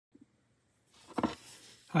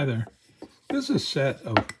Hi there. This is a set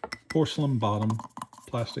of porcelain bottom,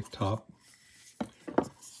 plastic top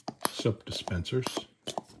soap dispensers,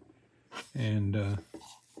 and I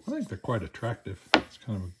think they're quite attractive. It's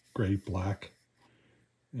kind of a gray black,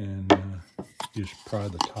 and you just pry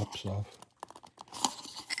the tops off.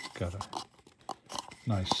 Got a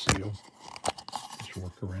nice seal. Just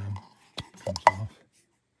work around, comes off.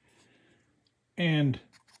 And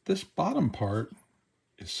this bottom part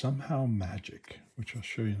is somehow magic, which I'll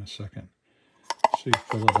show you in a second. So you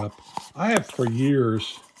fill it up. I have for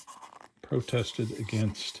years protested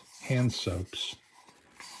against hand soaps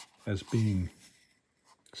as being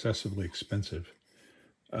excessively expensive,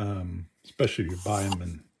 especially if you buy them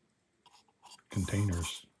in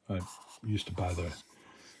containers. I used to buy the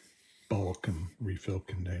bulk and refill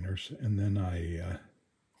containers, and then I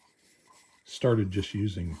started just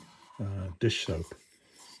using dish soap.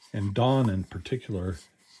 And Dawn in particular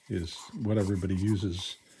is what everybody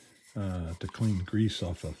uses to clean grease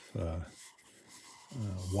off of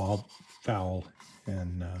wildfowl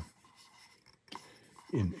and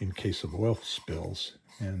in case of oil spills.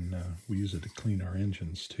 And we use it to clean our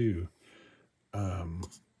engines too.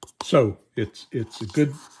 So it's a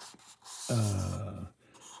good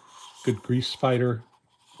good grease fighter,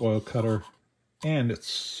 oil cutter, and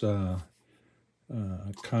it's kind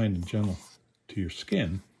and gentle to your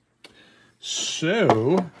skin.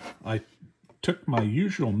 So I took my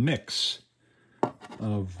usual mix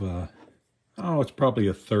of, it's probably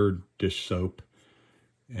a third dish soap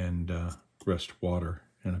and rest water,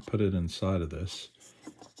 and I put it inside of this,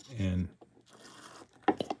 and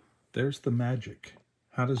there's the magic.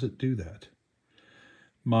 How does it do that?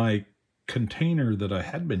 My container that I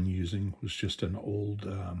had been using was just an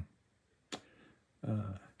old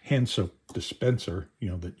hand soap dispenser,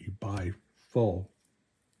 that you buy full.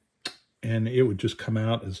 And it would just come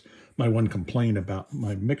out as, my one complaint about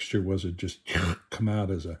my mixture was it just come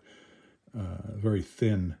out as a very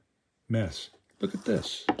thin mess. Look at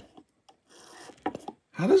this.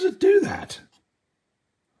 How does it do that?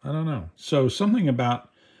 I don't know. So something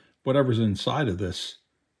about whatever's inside of this,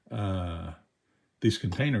 these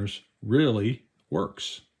containers really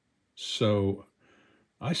works. So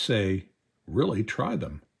I say, really try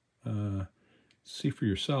them. See for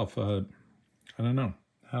yourself. I don't know.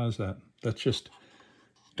 How is that? That's just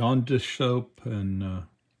Dawn dish soap and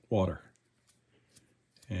water.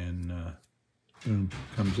 And boom,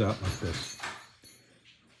 comes out like this.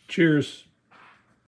 Cheers.